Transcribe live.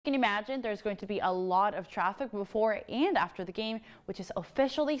You can imagine there's going to be a lot of traffic before and after the game, which is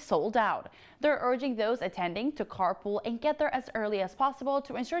officially sold out. They're urging those attending to carpool and get there as early as possible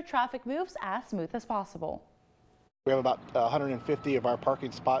to ensure traffic moves as smooth as possible. We have about 150 of our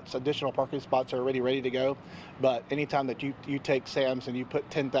parking spots, additional parking spots are already ready to go. But anytime that you take Sam's and you put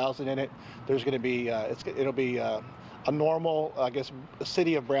 10,000 in it, there's going to be, it'll be a normal, I guess,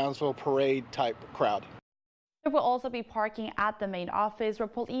 city of Brownsville parade type crowd. There will also be parking at the main office where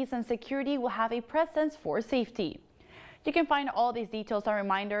police and security will have a presence for safety. You can find all these details and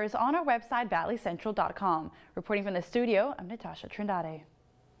reminders on our website, valleycentral.com. Reporting from the studio, I'm Natasha Trindade.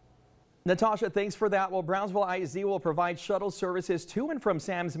 Natasha, thanks for that. Well, Brownsville ISD will provide shuttle services to and from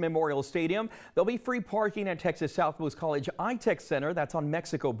Sam's Memorial Stadium. There'll be free parking at Texas Southmost College iTech Center. That's on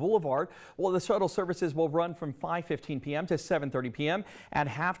Mexico Boulevard. Well, the shuttle services will run from 5:15 p.m. to 7:30 p.m. at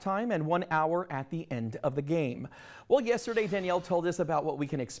halftime and 1 hour at the end of the game. Well, yesterday, Danielle told us about what we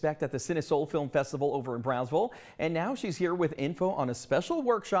can expect at the Cinesol Film Festival over in Brownsville. And now she's here with info on a special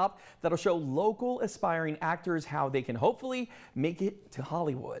workshop that'll show local aspiring actors how they can hopefully make it to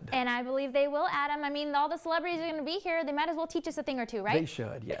Hollywood. And I believe they will, Adam. I mean, all the celebrities are going to be here. They might as well teach us a thing or two, right? They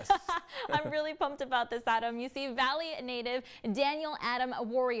should, yes. I'm really pumped about this, Adam. You see, Valley native Daniel Adam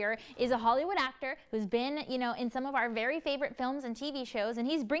Warrior is a Hollywood actor who's been, in some of our very favorite films and TV shows, and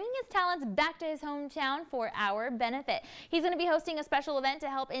he's bringing his talents back to his hometown for our benefit. He's going to be hosting a special event to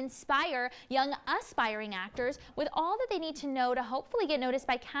help inspire young aspiring actors with all that they need to know to hopefully get noticed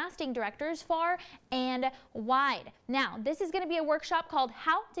by casting directors far and wide. Now, this is going to be a workshop called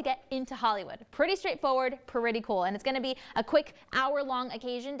How to Get into Hollywood. Pretty straightforward, pretty cool, and it's going to be a quick hour-long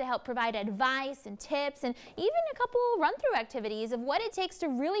occasion to help provide advice and tips and even a couple run-through activities of what it takes to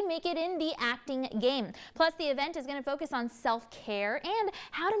really make it in the acting game. Plus, the event is going to focus on self-care and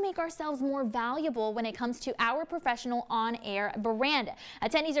how to make ourselves more valuable when it comes to our professional on-air brand.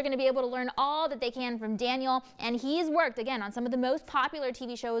 Attendees are going to be able to learn all that they can from Daniel, and he's worked, again, on some of the most popular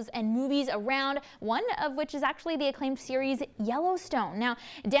TV shows and movies around, one of which is actually the acclaimed series Yellowstone. Now,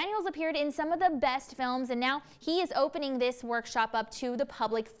 Daniel's appeared in some of the best films, and now he is opening this workshop up to the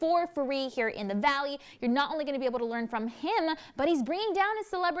public for free here in the Valley. You're not only going to be able to learn from him, but he's bringing down his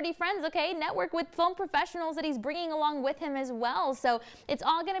celebrity friends, okay? Network with film professionals that he's bringing along with him as well. So it's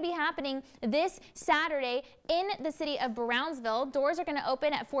all going to be happening this Saturday in the city of Brownsville. Doors are going to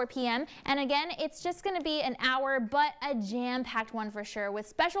open at 4 p.m. And again, it's just going to be an hour, but a jam-packed one for sure, with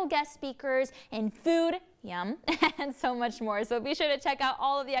special guest speakers and food, yum, and so much more. So be sure to check out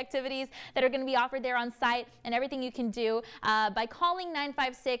all of the activities that are going to be offered there on site and everything you can do by calling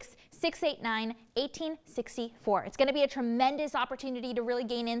 956-689-1864. It's going to be a tremendous opportunity to really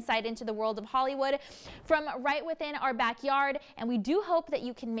gain insight into the world of Hollywood from right within our backyard, and we do hope that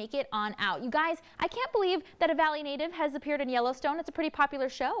you can make it on out. You guys, I can't believe that a Valley native has appeared in Yellowstone. It's a pretty popular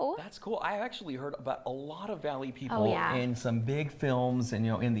show. That's cool. I actually heard about a lot of Valley people in some big films and,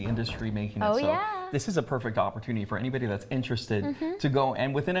 in the industry making it. So this is a perfect opportunity for anybody that's interested to go.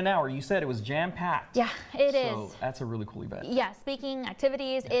 And within an hour, you said it was jam-packed. Yeah, it is. So that's a really cool event. Yeah, speaking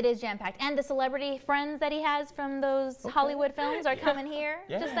activities, it is jam-packed. And the celebrity friends that he has from those Hollywood films are coming here.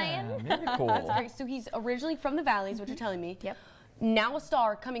 Just saying. Very cool. That's great. So he's originally from the Valley, is what you're telling me. Yep. Now a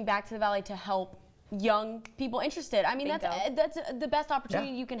star coming back to the Valley to help young people interested. I mean, that's the best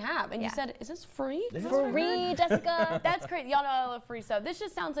opportunity you can have. And you said, is this free? This is free, Jessica. That's great. Y'all know I love free stuff. This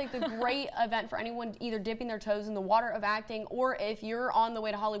just sounds like the great event for anyone either dipping their toes in the water of acting, or if you're on the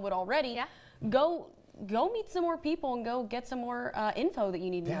way to Hollywood already, go meet some more people and go get some more info that you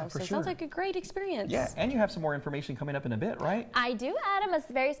need to know. So it sounds like a great experience. Yeah, and you have some more information coming up in a bit, right? I do, Adam, a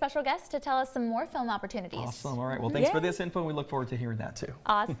very special guest to tell us some more film opportunities. Awesome. All right. Well, thanks for this info, and we look forward to hearing that too.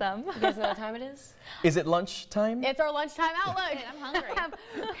 Awesome. You guys know what time it is? Is it lunchtime? It's our lunchtime outlook. I'm hungry. I have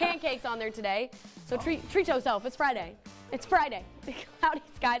pancakes on there today. So treat yourself. It's Friday. It's Friday. The cloudy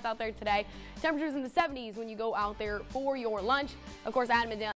skies out there today. Temperatures in the 70s when you go out there for your lunch. Of course, Adam and